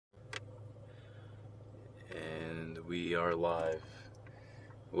We are live.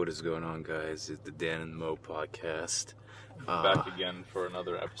 What is going on, guys? It's the Dan and Mo podcast. Back again for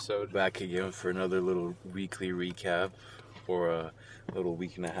another episode. Back again for another little weekly recap, or a little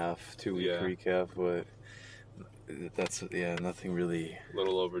week and a half, 2-week recap. But that's nothing really. A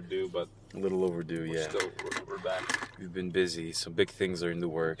little overdue, but a little overdue. We're back. We've been busy. Some big things are in the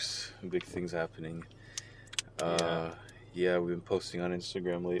works. Big things happening. We've been posting on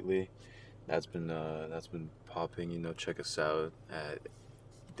Instagram lately. That's been popping. Check us out at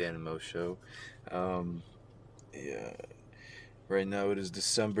Dan and Mo Show. Right now it is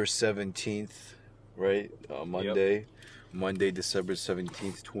December 17th, right? Monday. Yep. Monday, December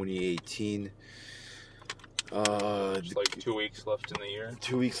 17th, 2018. There's like 2 weeks left in the year.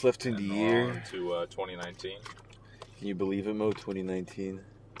 2 weeks left in the year. On to 2019. Can you believe it, Mo? 2019.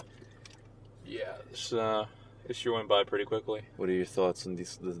 Yeah, this year went by pretty quickly. What are your thoughts on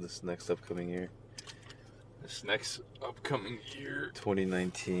this next upcoming year? This next upcoming year,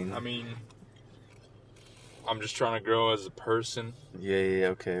 2019. I mean, I'm just trying to grow as a person. Yeah,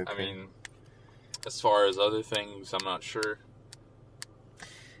 okay. I mean, as far as other things, I'm not sure.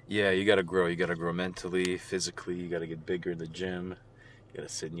 Yeah, you gotta grow. You gotta grow mentally, physically. You gotta get bigger in the gym. You gotta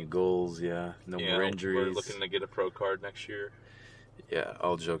set new goals. No more injuries. We're looking to get a pro card next year. Yeah,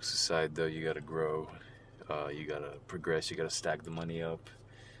 all jokes aside, though, you gotta grow. You gotta progress. You gotta stack the money up,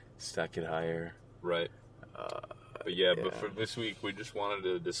 stack it higher. Right. But for this week, we just wanted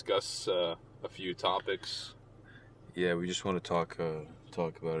to discuss a few topics. Yeah, we just want to talk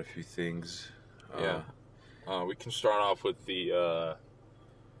about a few things. We can start off with the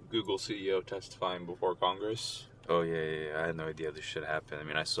Google CEO testifying before Congress. Oh yeah. I had no idea this should happen. I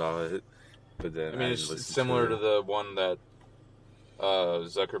mean, I saw it, but then it's similar to the one that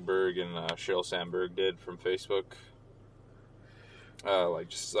Zuckerberg and Sheryl Sandberg did from Facebook.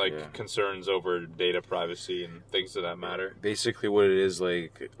 Concerns over data privacy and things of that matter. Basically, what it is,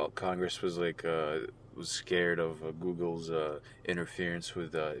 Congress was was scared of Google's interference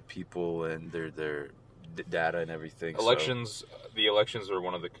with people and their data and everything. The elections were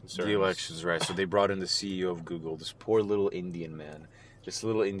one of the concerns. The elections, right? So they brought in the CEO of Google, this poor little Indian man. This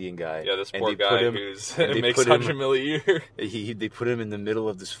little Indian guy. Yeah, this poor guy who makes $100 million a year. They put him in the middle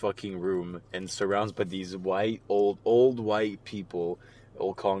of this fucking room and surrounded by these old white people,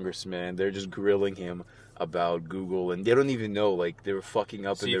 old congressmen. They're just grilling him about Google, and they don't even know. They were fucking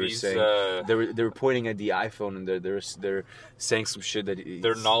up, and they were saying they were pointing at the iPhone, and they're saying some shit that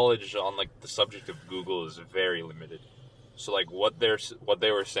their knowledge on the subject of Google is very limited. So what they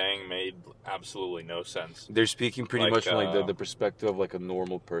were saying made absolutely no sense. They're speaking pretty much from the perspective of a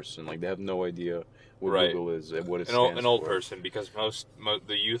normal person. They have no idea what Google is and what it stands for. An old person, because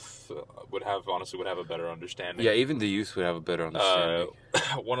the youth would have a better understanding. Yeah, even the youth would have a better understanding.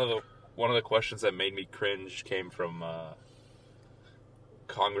 One of the questions that made me cringe came from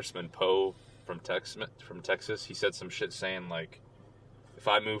Congressman Poe from Texas. He said some shit saying if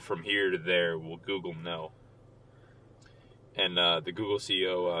I move from here to there, will Google know? And the Google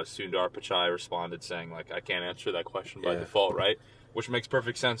CEO, Sundar Pichai, responded saying, I can't answer that question by default, right? Which makes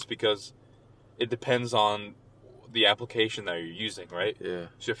perfect sense because it depends on the application that you're using, right? Yeah.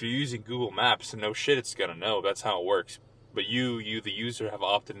 So if you're using Google Maps, no shit it's going to know. That's how it works. But you, the user, have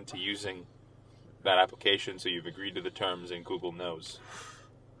opted into using that application, so you've agreed to the terms, and Google knows.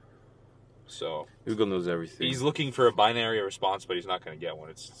 So Google knows everything. He's looking for a binary response, but he's not going to get one.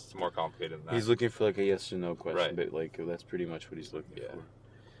 It's more complicated than that. He's looking for a yes or no question, right. But that's pretty much what he's looking for.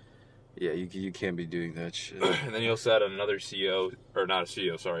 Yeah, you can't be doing that shit. And then you also had another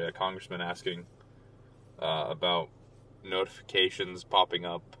a congressman asking about notifications popping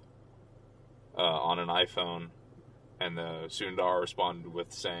up on an iPhone, and the Sundar responded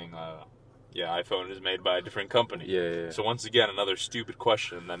with saying, iPhone is made by a different company. Yeah. So once again, another stupid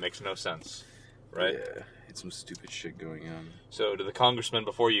question that makes no sense, right? Yeah, it's some stupid shit going on. So to the congressman,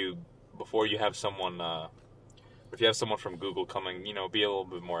 before you have someone, if you have someone from Google coming, be a little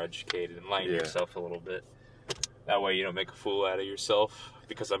bit more educated and enlighten yourself a little bit. That way you don't make a fool out of yourself,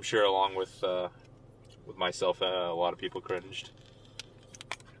 because I'm sure along with myself, a lot of people cringed.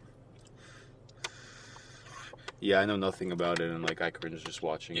 Yeah, I know nothing about it, and I cringe just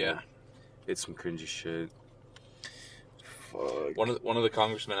watching it. Yeah. It's some cringy shit. Fuck. One of the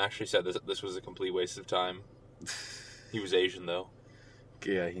congressmen actually said this was a complete waste of time. He was Asian, though.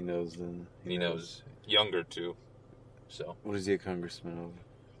 Yeah, he knows then. He knows. Younger, too. So. What is he a congressman of?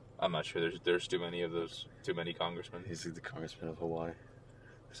 I'm not sure. There's too many congressmen. He's the congressman of Hawaii.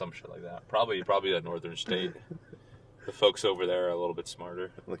 Some shit like that. Probably a northern state. The folks over there are a little bit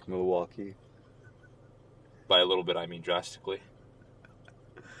smarter. Like Milwaukee? By a little bit, I mean drastically.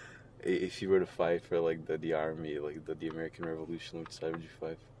 If you were to fight for like the army, like the American Revolution, which side would you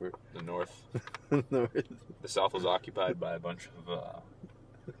fight for? The North. North. The South was occupied by a bunch of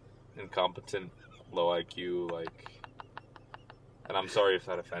incompetent, low IQ, like. And I'm sorry if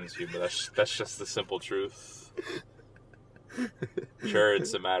that offends you, but that's just the simple truth. Sure,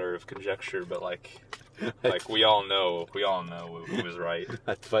 it's a matter of conjecture, but like we all know who was right.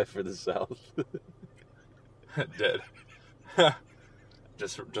 I'd fight for the South. Dead.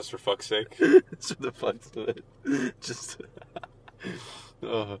 just for fuck's sake. Just for the fucks of it. Just.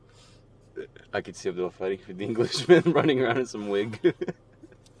 Oh. I could see Abdul fighting for the Englishman, running around in some wig.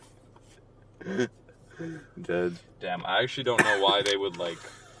 Dead. Damn, I actually don't know why they would like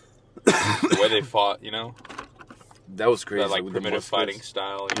the way they fought. You know, That was crazy. that like with the primitive muskets. fighting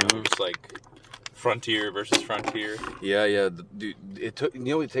style. You know, just like frontier versus frontier. Yeah. Dude, it took. You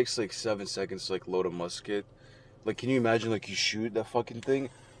know, it takes like 7 seconds to like load a musket. Like, can you imagine like you shoot that fucking thing,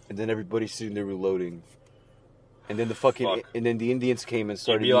 and then everybody's sitting there reloading, and then Fuck. and then the Indians came and You'd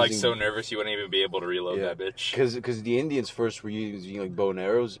started. be like using, so nervous you wouldn't even be able to reload Yeah. that bitch. Because the Indians first were using like bow and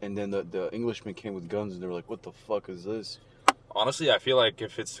arrows, and then the Englishmen came with guns, and they were like, "What the fuck is this?" Honestly, I feel like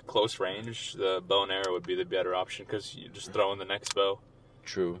if it's close range, the bow and arrow would be the better option because you just throw in the next bow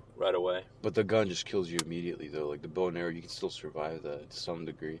True, right away. but the gun just kills you immediately, though. Like the bow and arrow, you can still survive that to some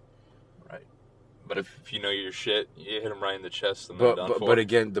degree. But if you know your shit, you hit them right in the chest and they're done for. But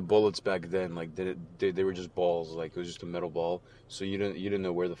again, the bullets back then, like they were just balls. Like it was just a metal ball, so you didn't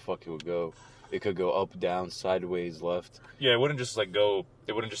know where the fuck it would go. It could go up, down, sideways, left. Yeah, it wouldn't just like go.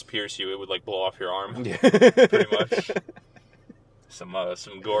 It wouldn't just pierce you. It would like blow off your arm. Yeah, Pretty much. Some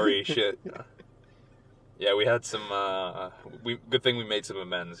gory shit. Yeah, we had some. Good thing we made some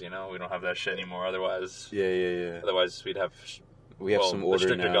amends. You know, we don't have that shit anymore. Otherwise, Yeah. otherwise we'd have. We have some order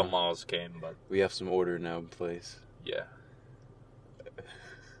the stricter now. gun laws came, but We have some order now in place. yeah,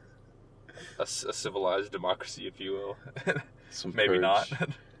 a civilized democracy, if you will. Some Maybe purge. not.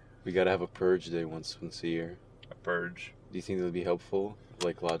 We gotta have a purge day once a year. A purge. Do you think that would be helpful?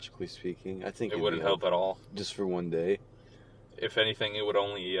 Like logically speaking, I think It it'd wouldn't be help at all. just for one day. If anything, it would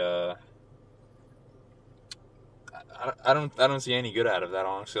only. I don't see any good out of that.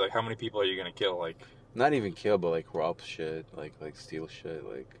 Honestly, like how many people are you gonna kill? Like Not even kill, but like rob shit, like steal shit,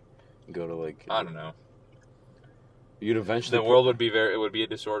 like go to like. I don't know. You'd eventually. The world would be it would be a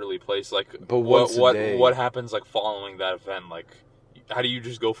disorderly place. Like, But once a day. what happens like following that event? Like, how do you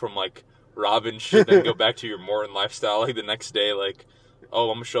just go from like robbing shit and go back to your modern lifestyle like the next day? Like, oh,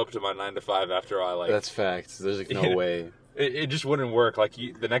 I'm gonna show up to my 9 to 5 after I like. That's facts. There's like no way. It just wouldn't work. Like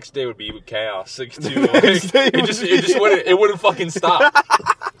the next day would be chaos. Like, too. The next day It wouldn't fucking stop.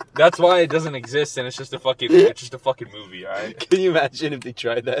 That's why it doesn't exist, and it's just a fucking movie. All right. Can you imagine if they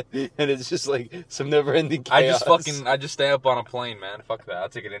tried that and it's just like some never-ending chaos? I just stay up on a plane, man. Fuck that. I'll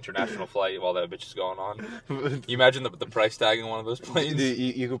take an international flight while that bitch is going on. You imagine the price tag in one of those planes? Dude,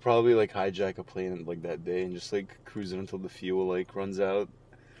 you could probably like hijack a plane like that day and just like cruise it until the fuel like runs out,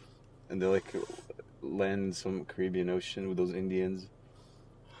 and they like land in some Caribbean Ocean with those Indians,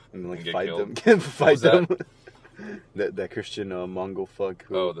 and like And get fight killed. them, fight was that? them. That Christian Mongol fuck.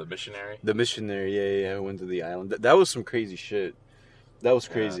 Who, Oh, the missionary. the missionary, yeah, who went to the island. That was some crazy shit. That was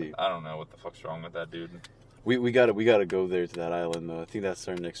crazy. Yeah, I don't know what the fuck's wrong with that dude. We gotta go there to that island though. I think that's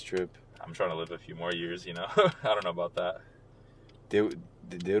our next trip. I'm trying to live a few more years, you know. I don't know about that. They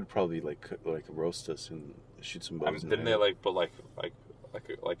would probably like roast us and shoot some bows. I mean, in didn't there. they like put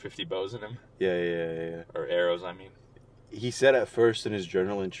like 50 bows in him Yeah. or arrows? I mean, He said at first in his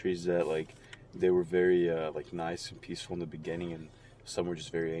journal entries that like they were very like nice and peaceful in the beginning, and some were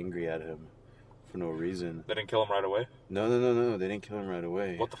just very angry at him for no reason. they didn't kill him right away. No. They didn't kill him right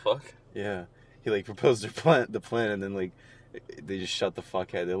away. What the fuck? Yeah, he like proposed the plan, and then like they just shut the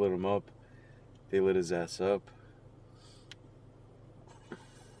fuck out. They lit him up. They lit his ass up.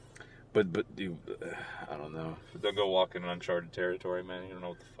 But dude, I don't know. Don't go walk in uncharted territory, man. You don't know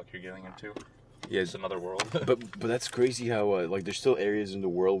what the fuck you're getting into. Yeah, It's another world. but that's crazy how like there's still areas in the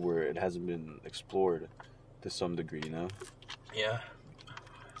world where it hasn't been explored to some degree, you know. Yeah.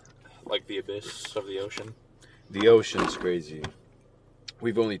 Like the abyss of the ocean. The ocean's crazy.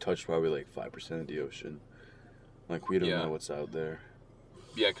 We've only touched probably like 5% of the ocean. Like we don't Yeah. know what's out there.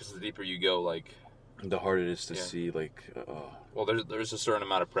 Yeah, because the deeper you go, like, The harder it is to Yeah. see, like well, there's a certain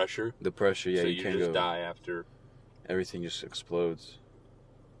amount of pressure. the pressure. Yeah, so you you can't just go. die after. Everything just explodes.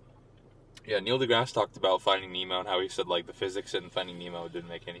 Yeah, Neil deGrasse talked about Finding Nemo and how he said like the physics in Finding Nemo didn't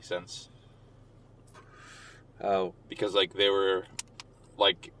make any sense How? because like they were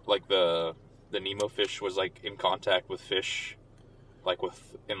like the Nemo fish was like in contact with fish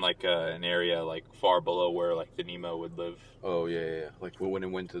in an area like far below where like the Nemo would live. Oh yeah. Like when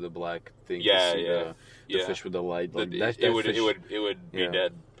it went to the black thing Yeah, to see yeah, the yeah. fish with the light. Like It that would fish. it would be Yeah.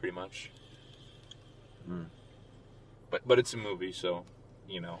 dead pretty much. Mm. But it's a movie, so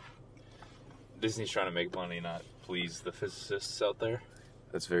Disney's trying to make money, not please the physicists out there.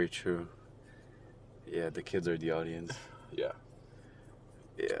 That's very true. Yeah, the kids are the audience. Yeah.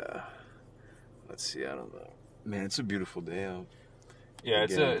 Yeah. Let's see. I don't know. Man, it's a beautiful day out. Yeah,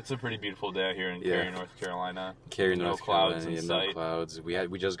 Again. it's a pretty beautiful day out here in Yeah. Cary, North Carolina. Cary, No North clouds Carolina, in no sight. clouds.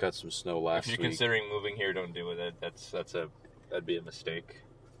 We just got some snow last If you're week. considering moving here, don't do it. That'd be a mistake.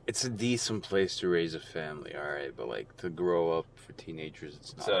 It's a decent place to raise a family, all right, but like to grow up for teenagers,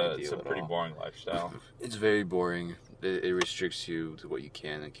 it's not ideal It's a at pretty all. boring lifestyle. It's very boring. It restricts you to what you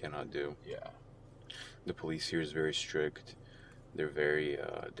can and cannot do. Yeah. The police here is very strict. They're very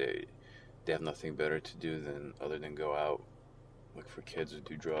they have nothing better to do other than go out, look for kids who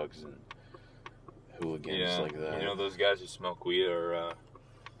do drugs and hooligans like that. You know those guys who smoke weed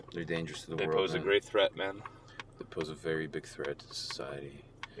They're dangerous to the they world. pose a man. great threat, man. They pose a very big threat to society.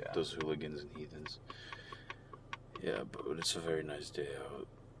 Yeah. Those hooligans and heathens. Yeah, but it's a very nice day out.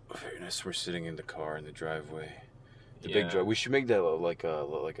 Very nice. We're sitting in the car in the driveway. The big drive. We should make that like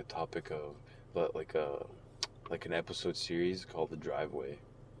a topic of, like an episode series called The Driveway.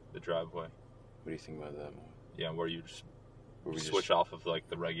 The driveway. What do you think about that? Yeah, where you just Where we switch off of like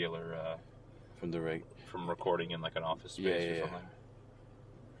the regular from the reg. from recording in like an office space Yeah. or something.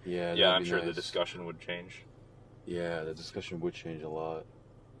 Yeah. Yeah, that'd I'm be sure the nice. discussion would change. Yeah, the discussion would change a lot.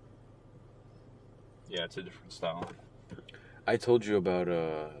 Yeah, it's a different style. I told you about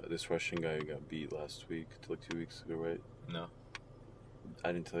this Russian guy who got beat last week, like 2 weeks ago, right? No,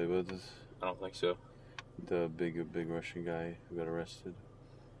 I didn't tell you about this. I don't think so. The big Russian guy who got arrested.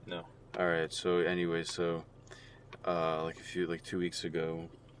 No. All right. So anyway, like 2 weeks ago,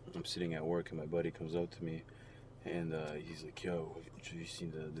 I'm sitting at work and my buddy comes up to me, and he's like, "Yo, have you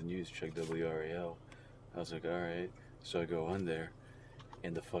seen the news? Check WRAL." I was like, "All right." So I go on there,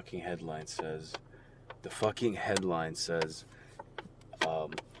 and the fucking headline says,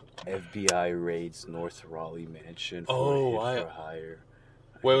 FBI raids North Raleigh mansion for hit for hire.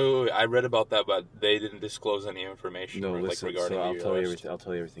 Wait. I read about that, but they didn't disclose any information. No, listen. regarding So I'll the tell you arrest. everything. I'll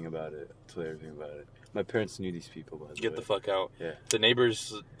tell you everything about it. My parents knew these people, by the way. Get the fuck out. Yeah. The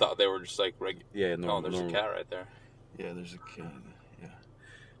neighbors thought they were just like Yeah. oh, there's a cat right there. Yeah, there's a cat. Yeah.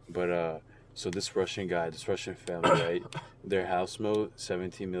 But so this Russian family, right? Their house moat,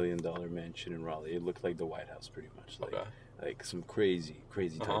 $17 million mansion in Raleigh. It looked like the White House, pretty much. Like some crazy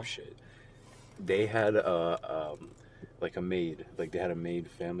type shit. They had like a maid, like they had a maid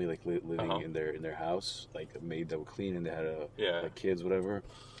family, like living in their house, like a maid that would clean, and they had like kids, whatever.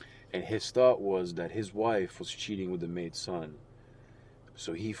 And his thought was that his wife was cheating with the maid's son.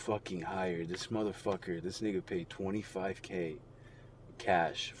 So he fucking hired this motherfucker. This nigga paid $25K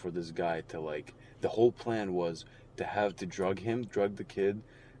cash for this guy to like. The whole plan was to drug the kid,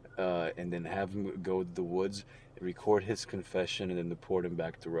 and then have him go to the woods, record his confession, and then deport him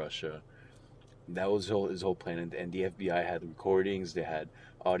back to Russia. That was his whole plan. And the FBI had recordings. They had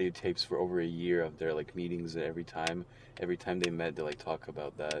audio tapes for over a year of their like meetings. Every time they met, they like talk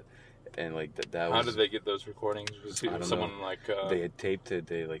about that. And like that was. How did they get those recordings? Was I don't someone like? They had taped it.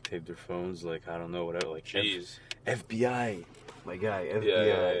 They like taped their phones. Like I don't know whatever. Like Jeez. FBI, my guy.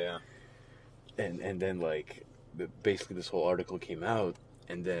 FBI. Yeah. And then like basically this whole article came out,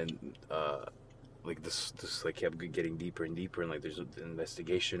 and then like this like kept getting deeper and deeper, and like there's an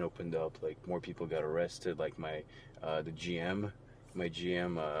investigation opened up. Like more people got arrested. Like my GM,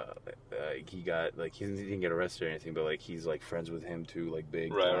 he got like he didn't get arrested or anything, but like he's like friends with him too, like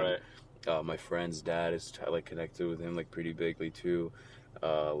big. Right. My friend's dad is like connected with him like pretty bigly too,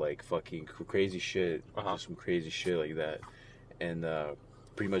 like fucking crazy shit, just some crazy shit like that, and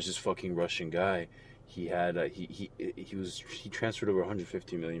pretty much this fucking Russian guy, he had he transferred over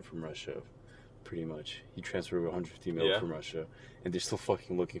 150 million from Russia, pretty much. He transferred over 150 million from Russia, and they're still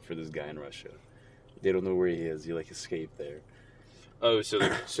fucking looking for this guy in Russia. They don't know where he is. He like escaped there. Oh,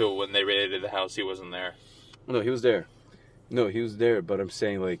 so when they raided the house, he wasn't there. No, he was there. No, he was there, but I'm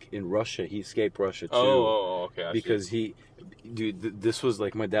saying, like, in Russia, he escaped Russia, too. Oh, okay. Because this was,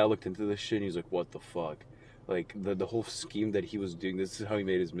 like, my dad looked into this shit, and he was like, what the fuck? Like, the whole scheme that he was doing, this is how he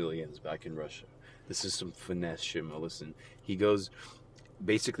made his millions back in Russia. This is some finesse shit, man. Listen, he goes,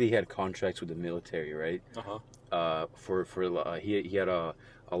 basically, he had contracts with the military, right? He had a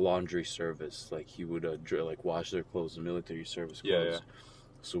laundry service. Like, he would, like, wash their clothes, the military service clothes. Yeah.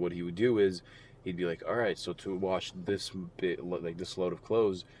 So what he would do is, he'd be like, all right, so to wash this bit, like this load of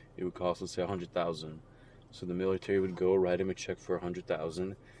clothes, it would cost, let's say, $100,000. So the military would go write him a check for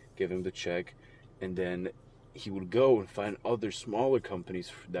 100,000, give him the check, and then he would go and find other smaller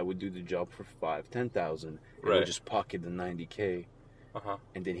companies that would do the job for 5,000, 10,000, and Right. would just pocket the 90K. Uh-huh.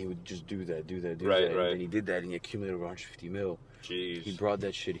 And then he would just do that, Right, and right. then he did that, and he accumulated over 150 mil. Jeez. He brought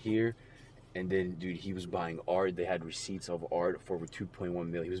that shit here, and then, dude, he was buying art. They had receipts of art for over 2.1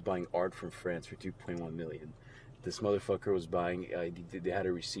 million. He was buying art from France for 2.1 million. This motherfucker was buying. They had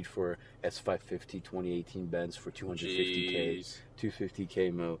a receipt for S550 2018 Benz for 250K, Jeez.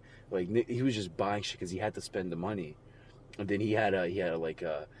 250K mil. Like he was just buying shit because he had to spend the money, and then he had like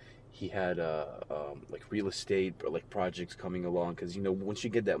real estate like projects coming along because once you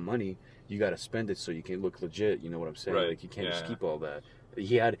get that money you got to spend it so you can look legit. You know what I'm saying? Right. Like you can't just Yeah. keep all that.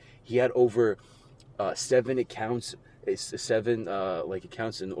 He had over 7 accounts. It's 7 like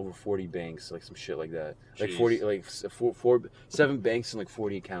accounts in over 40 banks, like some shit like that. Like Jeez. 40, like 7 banks and like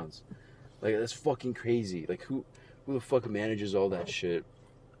 40 accounts. Like that's fucking crazy. Like who the fuck manages all that shit?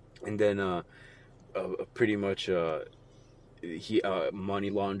 And then pretty much he money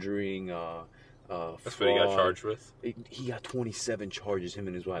laundering. That's what he got fraud. charged with. He got 27 charges. Him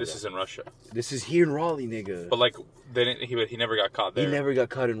and his wife. This is in Russia. This is here in Raleigh, nigga. But like, he never got caught there. He never got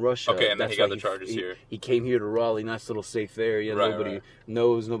caught in Russia. Okay, and then That's he got why the charges here. He came here to Raleigh, nice little safe area. Right, Nobody right.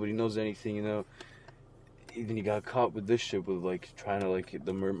 nobody knows anything, Even he got caught with this shit, with like trying to like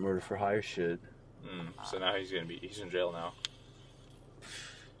the murder for hire shit. So now he's in jail now.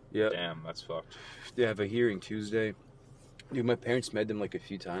 Yeah, Damn, that's fucked. they have a hearing Tuesday. Dude, my parents met them like a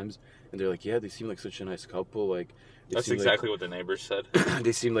few times, and they're like, yeah, they seem like such a nice couple. Like, they That's seem exactly what the neighbors said. like,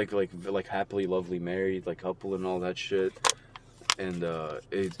 they seem like happily, lovely married like couple and all that shit. And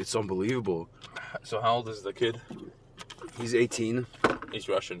it's unbelievable. So how old is the kid? He's 18. He's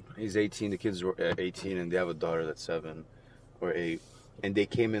Russian. He's 18. The kid's 18, and they have a daughter that's 7 or 8. And they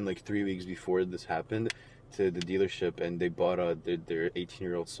came in like 3 weeks before this happened to the dealership, and they bought their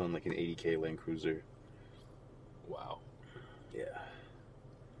 18-year-old son like an 80K Land Cruiser. Wow. Yeah.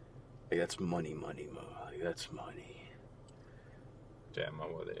 Like that's money, Mo. Like that's money. Damn,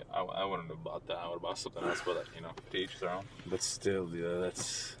 I wouldn't have bought that. I would have bought something else, but to each their own. But still, yeah,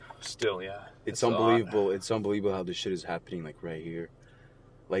 that's Still, yeah. it's unbelievable. It's unbelievable how this shit is happening like right here.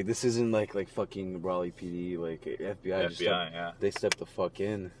 Like this isn't like fucking Raleigh PD, like FBI. FBI, yeah. They stepped the fuck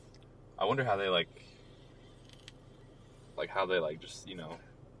in. I wonder how they how they just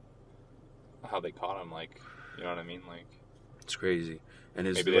how they caught him, like, you know what I mean, like It's crazy. And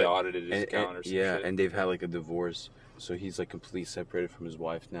his, maybe they audited his and, account or some yeah, shit. and they've had like a divorce, so he's like completely separated from his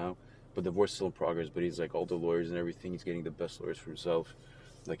wife now. But divorce still in progress. But he's like all the lawyers and everything. He's getting the best lawyers for himself.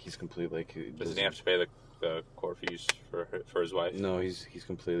 Like he's completely like. Doesn't he have to pay the court fees for his wife? No, he's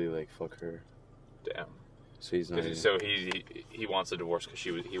completely like fuck her. Damn. So he's not. So he wants a divorce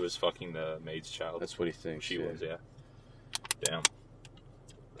because he was fucking the maid's child. That's what he thinks. She was, yeah. Damn.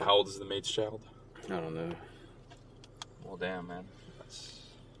 How old is the maid's child? I don't know. Well, damn, man.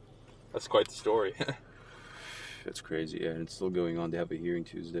 That's quite the story. That's crazy. Yeah, and it's still going on. They have a hearing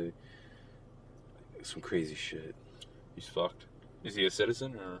Tuesday. Some crazy shit. He's fucked. Is he a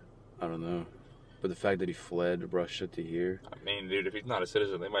citizen or? I don't know. But the fact that he fled Russia to here, I mean, dude, if he's not a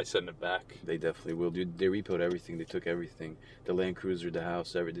citizen, they might send him back. they definitely will. Dude, they repoed everything. They took everything. The Land Cruiser, the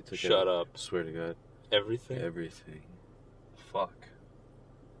house, everything. They took Shut up. Swear to God. Everything? Everything. Fuck.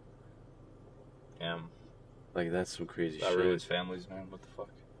 Damn. Like that's some crazy That shit. ruins families, man. What the fuck?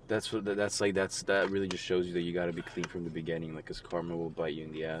 That really just shows you that you got to be clean from the beginning. Like, 'cause karma will bite you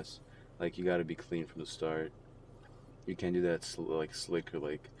in the ass. Like you got to be clean from the start. You can't do that like slick or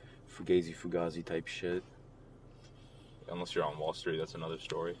like fugazi type shit. Unless you're on Wall Street, that's another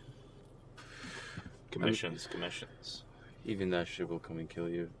story. Commissions. Even that shit will come and kill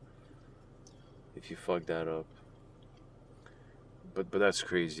you if you fuck that up. But that's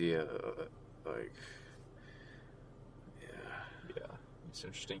crazy. Yeah, like Yeah, it's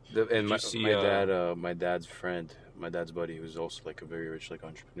interesting. and my see, my dad's friend, my dad's buddy, who's also like a very rich like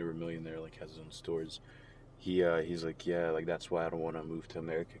entrepreneur, millionaire, like has his own stores. He's like, yeah, like that's why I don't want to move to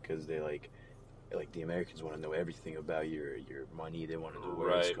America, because they like the Americans want to know everything about your money. They want to know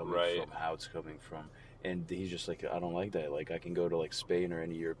where it's coming from, how it's coming from. And he's just like, I don't like that. Like I can go to like Spain or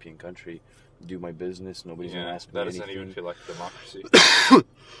any European country, do my business. Nobody's gonna ask me that anything. doesn't even feel like democracy.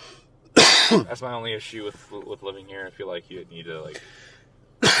 That's my only issue with living here. I feel like you need to like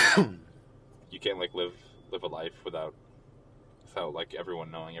you can't like live a life without like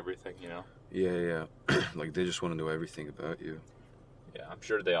everyone knowing everything, you know? Yeah. Like they just want to know everything about you. Yeah, I'm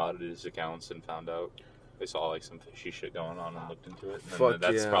sure they audited his accounts and found out they saw like some fishy shit going on and looked into it. And Fuck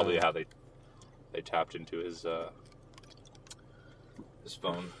that's yeah. probably how they tapped into his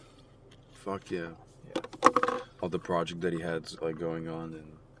phone. Fuck yeah. Yeah. of the project that he had like going on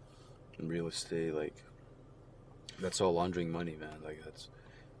in real estate. Like that's all laundering money, man. Like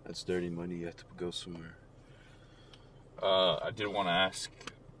that's dirty money. You have to go somewhere. I did want to ask,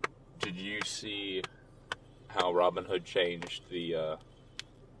 did you see how Robinhood changed the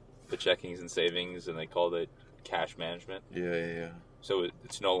checkings and savings, and they called it cash management? Yeah. So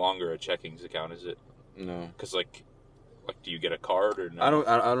it's no longer a checkings account, is it? No. Because like, do you get a card or no? I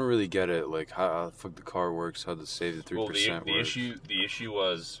don't really get it. Like how the fuck the car works, how to save the 3% Well, the issue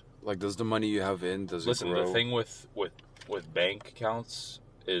was, like, does the money you have in, does it grow? The thing with bank accounts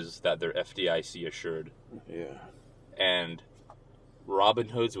is that they're FDIC assured. Yeah. And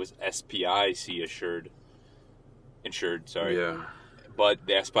Robinhood's was SPIC insured, sorry. Yeah. But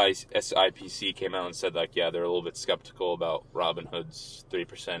the SIPC came out and said, like, yeah, they're a little bit skeptical about Robinhood's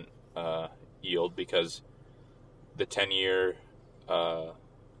 3% yield because the 10-year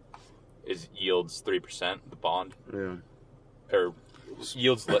yields 3%, the bond. Yeah. Or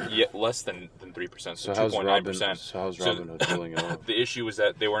yields less than 3%, so 2.9%. So how's Robinhood pulling it off? The issue was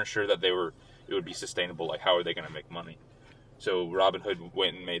that they weren't sure that it would be sustainable. Like, how are they going to make money? So Robinhood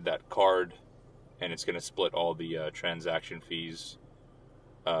went and made that card, and it's going to split all the transaction fees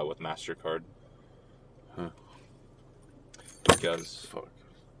with MasterCard. Huh. Because Fuck.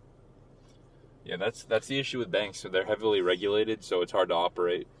 Yeah, that's the issue with banks. So they're heavily regulated, so it's hard to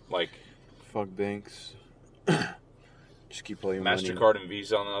operate. Like, fuck banks. Just keep all your MasterCard money. and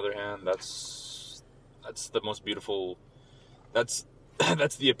Visa, on the other hand, that's the most beautiful. That's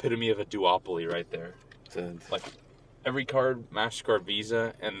the epitome of a duopoly right there. Like, every card, MasterCard,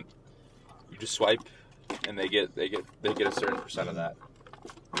 Visa, and you just swipe, and they get a certain percent of that.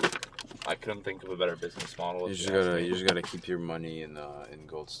 I couldn't think of a better business model. You just gotta keep your money in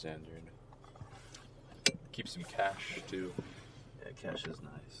Gold Standard. Keep some cash too. Yeah, cash is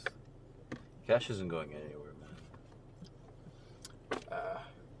nice. Cash isn't going anywhere, man.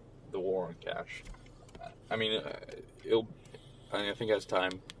 The war on cash. I mean, I think as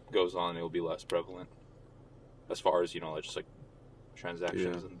time goes on, it'll be less prevalent. As far as, just like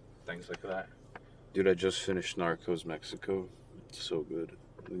transactions and things like that. Dude, I just finished Narcos Mexico. It's so good.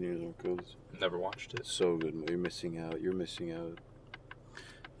 The new Narcos. Never watched it. So good. You're missing out. You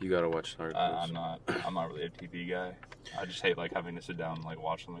gotta watch Narcos. I'm not really a TV guy. I just hate like having to sit down and like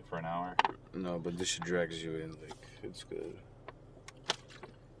watch something for an hour. No, but this shit drags you in. Like, it's good.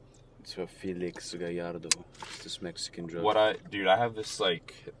 It's about Felix Gallardo. It's this Mexican drug. I have this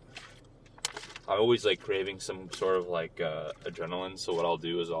like. I always like craving some sort of like adrenaline. So what I'll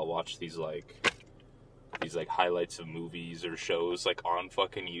do is I'll watch these highlights of movies or shows like on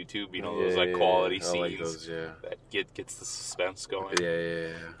fucking YouTube. Those like quality scenes like those, that gets the suspense going.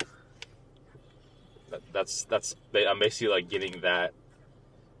 Yeah. That's I'm basically like getting that,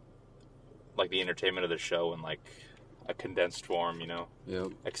 like the entertainment of the show in like a condensed form, Yep.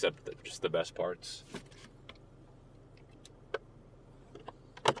 Except just the best parts.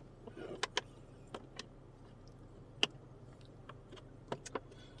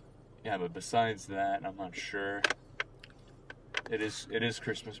 Yeah, but besides that, I'm not sure. It is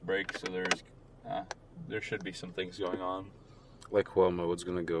Christmas break, so there should be some things going on. Like Cuomo, what's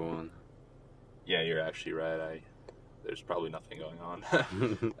gonna go on? Yeah, you're actually right. There's probably nothing going on.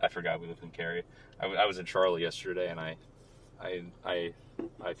 I forgot we lived in Cary. I was in Charlotte yesterday, and I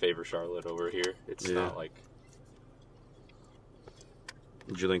favor Charlotte over here. It's not like.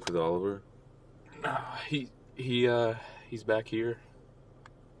 Did you link with Oliver? No, he's back here.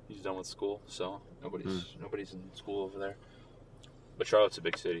 He's done with school, so nobody's in school over there. But Charlotte's a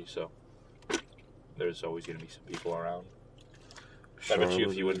big city, so there's always going to be some people around. I bet you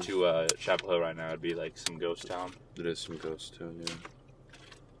if you went to Chapel Hill right now, it'd be like some ghost town. It is some ghost town, yeah.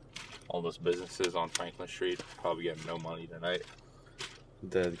 All those businesses on Franklin Street probably getting no money tonight.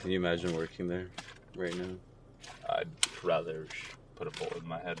 Dad, can you imagine working there right now? I'd rather put a bullet in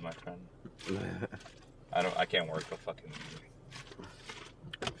my head, my friend. I can't work a fucking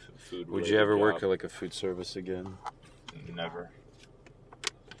food. Would you ever work at like a food service again? Never.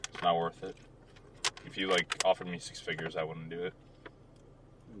 It's not worth it. If you like offered me 6 figures, I wouldn't do it.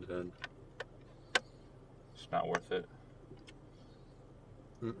 Dad. It's not worth it.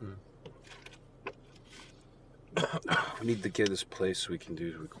 We need to get this place so we can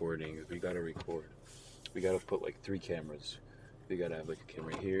do recording. We gotta record. We gotta put like 3 cameras. We gotta have like a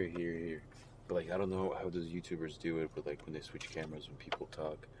camera here. But like, I don't know how those YouTubers do it, but like when they switch cameras when people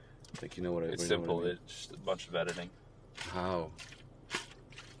talk. Like, you know what I mean? It's simple. It's just a bunch of editing. How?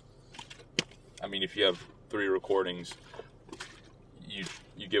 I mean, if you have 3 recordings, you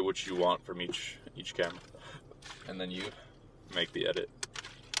get what you want from each camera, and then you make the edit.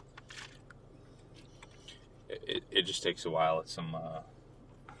 it just takes a while. It's some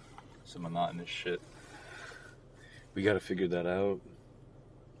monotonous shit. We got to figure that out.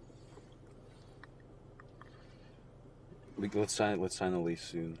 Let's sign the lease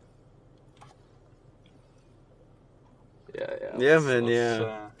soon. Yeah, man.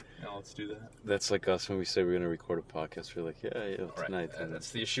 Let's do that. That's like us when we say we're gonna record a podcast. We're like, yeah, tonight. Right.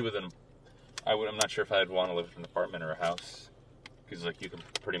 That's the issue with I'm not sure if I'd want to live in an apartment or a house, because like you can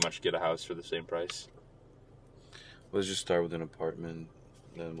pretty much get a house for the same price. Let's just start with an apartment,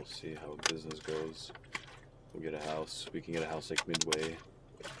 then we'll see how business goes. We'll get a house. We can get a house like midway.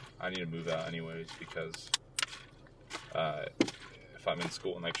 I need to move out anyways because if I'm in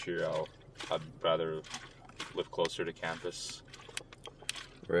school next year, I'd rather live closer to campus.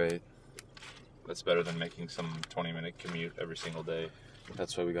 Right. That's better than making some 20-minute commute every single day.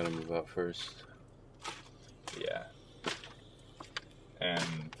 That's why we gotta move out first. Yeah.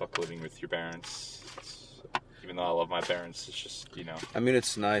 And fuck living with your parents. Even though I love my parents, it's just, I mean,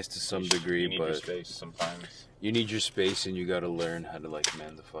 it's nice to some degree, you need but your space sometimes. You need your space, and you gotta learn how to like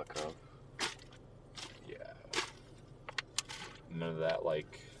man the fuck up. Yeah. None of that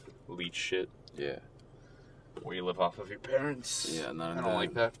like leech shit. Yeah. Where you live off of your parents. Yeah, none of that. I don't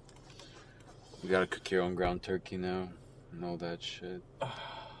like that. You gotta cook your own ground turkey now, and all that shit.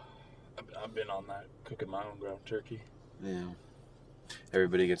 I've been on that, cooking my own ground turkey. Yeah.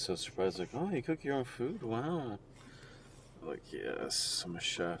 Everybody gets so surprised, like, oh, you cook your own food? Wow. Like, yes, I'm a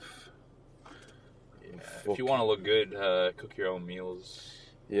chef. Yeah. If you want to look good, cook your own meals.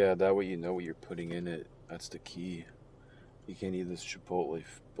 Yeah, that way you know what you're putting in it. That's the key. You can't eat this Chipotle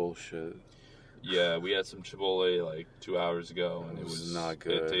bullshit. Yeah, we had some Chipotle like 2 hours ago, and it was not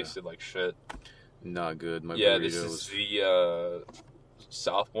good. It tasted like shit. Not good. My burritos. burritos. This is the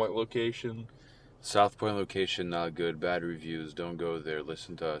South Point location. South Point location, not good. Bad reviews. Don't go there.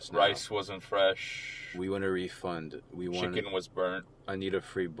 Listen to us now. Rice wasn't fresh. We want a refund. Chicken was burnt. I need a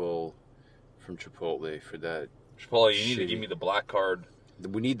free bowl from Chipotle for that. Chipotle, you need to give me the black card.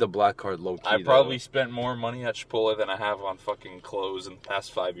 We need the black card low key. I probably spent more money at Chipotle than I have on fucking clothes in the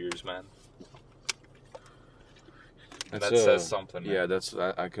past 5 years, man. That says something. Yeah,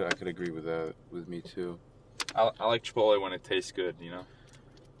 I could agree with that. With me too. I like Chipotle when it tastes good,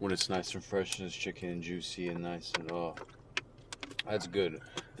 When it's nice and fresh and it's chicken and juicy and nice and that's good.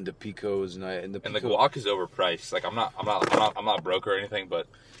 And the pico is nice. And the guac is overpriced. Like I'm not broke or anything, but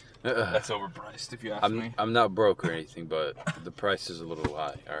that's overpriced if you ask me. I'm not broke or anything, but the price is a little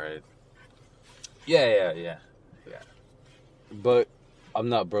high. All right. Yeah. But I'm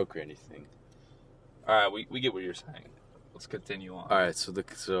not broke or anything. All right, we get what you're saying. Let's continue on. All right,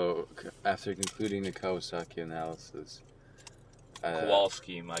 so after concluding the Kawasaki analysis,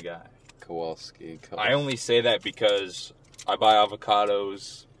 Kowalski, my guy. Kowalski. I only say that because I buy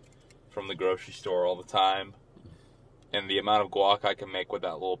avocados from the grocery store all the time, and the amount of guac I can make with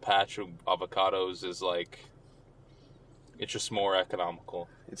that little patch of avocados is like, it's just more economical.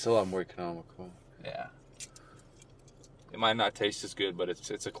 It's a lot more economical. Yeah. It might not taste as good, but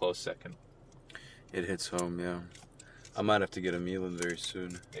it's a close second. It hits home, yeah. I might have to get a meal in very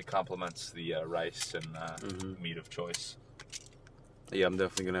soon. It complements the rice and meat of choice. Yeah, I'm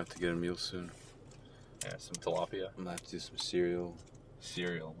definitely going to have to get a meal soon. Yeah, some tilapia. I'm going to have to do some cereal.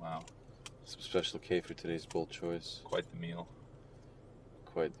 Cereal, wow. Some Special K for today's bowl choice. Quite the meal.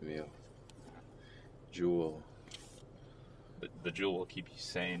 Jewel. The Jewel will keep you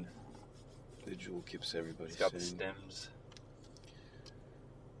sane. The Jewel keeps everybody sane. It's got sane. the stems.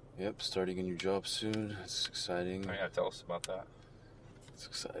 Yep, starting a new job soon. It's exciting. Oh yeah, tell us about that. It's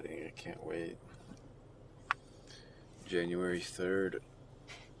exciting. I can't wait. January 3rd.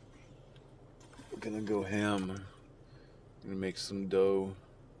 We're gonna go ham. Gonna make some dough.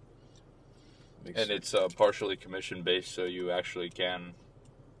 It's partially commission based, so you actually can,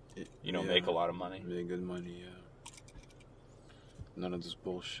 make a lot of money. Make good money, yeah. None of this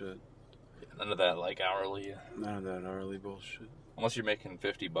bullshit. None of that hourly. None of that hourly bullshit. Unless you're making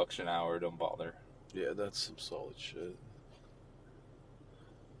 $50 an hour, don't bother. Yeah, that's some solid shit.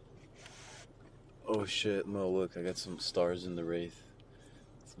 Oh shit, no, look, I got some stars in the Wraith.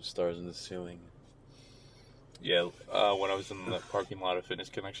 Some stars in the ceiling. Yeah, when I was in the parking lot of Fitness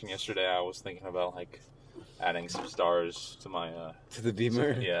Connection yesterday, I was thinking about, adding some stars to my... to the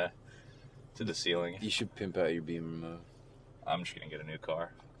Beamer? To the ceiling. You should pimp out your Beamer mode. I'm just gonna get a new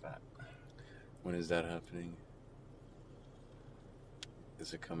car. When is that happening?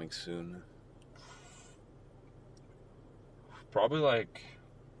 Is it coming soon? Probably I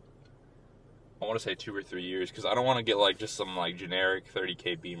want to say 2 or 3 years, because I don't want to get just some generic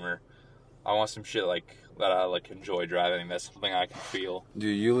 30K Beamer. I want some shit that I enjoy driving. That's something I can feel.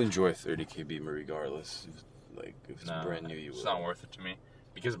 Dude, you'll enjoy 30K Beamer regardless. Like if it's No, brand new, you it's will. not worth it to me.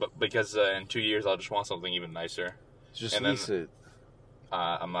 Because in 2 years I'll just want something even nicer. Just and then- lease it.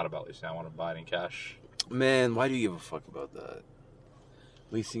 I'm not about leasing. I want to buy it in cash. Man, why do you give a fuck about that?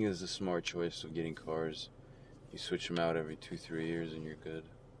 Leasing is a smart choice of getting cars. You switch them out every 2-3 years and you're good.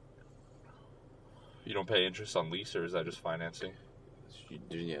 You don't pay interest on lease, or is that just financing?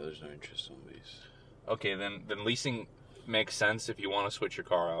 Yeah, there's no interest on lease. Okay, then leasing makes sense if you want to switch your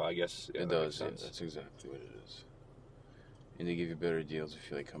car out. I guess It that makes does. Yeah, sense. that's exactly what it is. And they give you better deals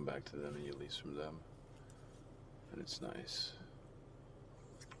if you like come back to them and you lease from them. And it's nice.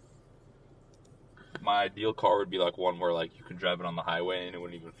 My ideal car would be like one where like you could drive it on the highway and it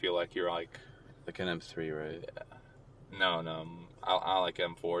wouldn't even feel like you're like. Like an M3, right? No. I like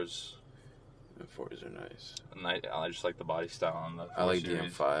M4s, M4s are nice. and I just like the body style on the. I like the 4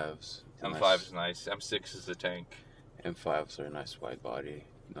 Series. M5s. M5 is nice. M6 is the tank. M5s are a nice wide body.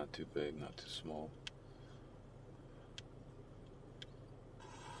 Not too big, not too small.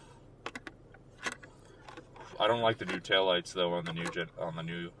 I don't like the new taillights though on the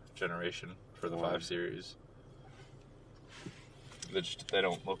new generation for the Why? 5 Series. They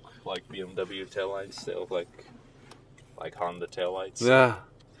don't look like BMW taillights. They look like Honda taillights. Yeah.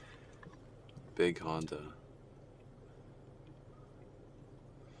 Big Honda.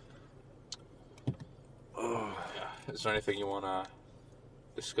 Oh. Yeah. Is there anything you want to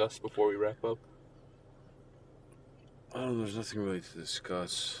discuss before we wrap up? Oh, there's nothing really to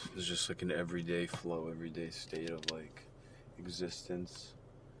discuss. There's just like an everyday flow, everyday state of like existence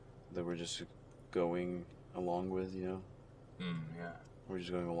that we're just going along with, you know? Yeah. We're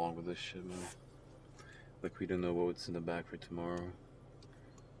just going along with this shit, man. Like we don't know what's in the back for tomorrow.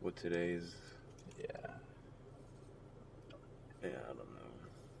 What today is. Yeah. Yeah, I don't know.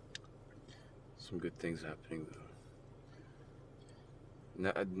 Some good things happening though.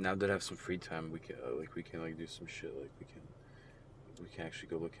 Now that I have some free time, we can do some shit. Like we can actually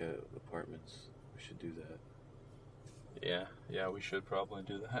go look at apartments. We should do that. Yeah, we should probably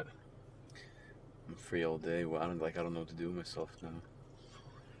do that. I'm free all day. Well, I don't know what to do with myself now.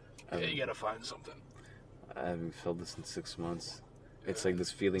 Yeah, you gotta find something. I haven't felt this in 6 months. It's like this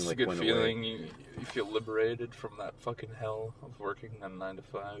feeling It's like a good went feeling. away. You feel liberated from that fucking hell of working on 9 to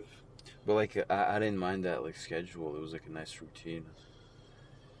 5. But like I didn't mind that like schedule. It was like a nice routine.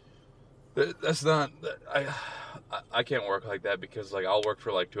 That's not. I can't work like that because like I'll work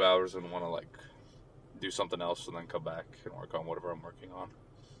for like 2 hours and want to like do something else and then come back and work on whatever I'm working on.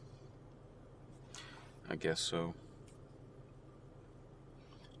 I guess so.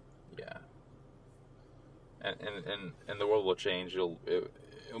 Yeah. And the world will change. It'll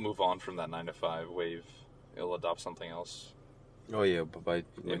move on from that 9 to 5 wave. It'll adopt something else. Oh yeah, but by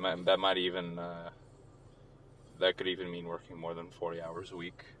That might even that could even mean working more than 40 hours a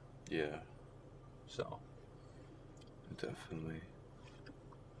week. yeah, So definitely.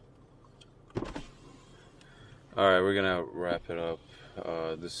 All right, we're gonna wrap it up.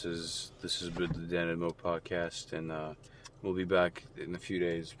 This is the Dan and Mo podcast, and we'll be back in a few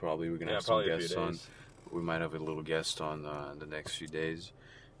days. Probably we're gonna have some probably a few guests on. days. We might have a little guest on the next few days,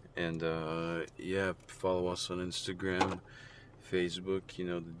 and yeah, follow us on Instagram, Facebook. You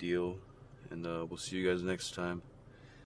know the deal, and we'll see you guys next time.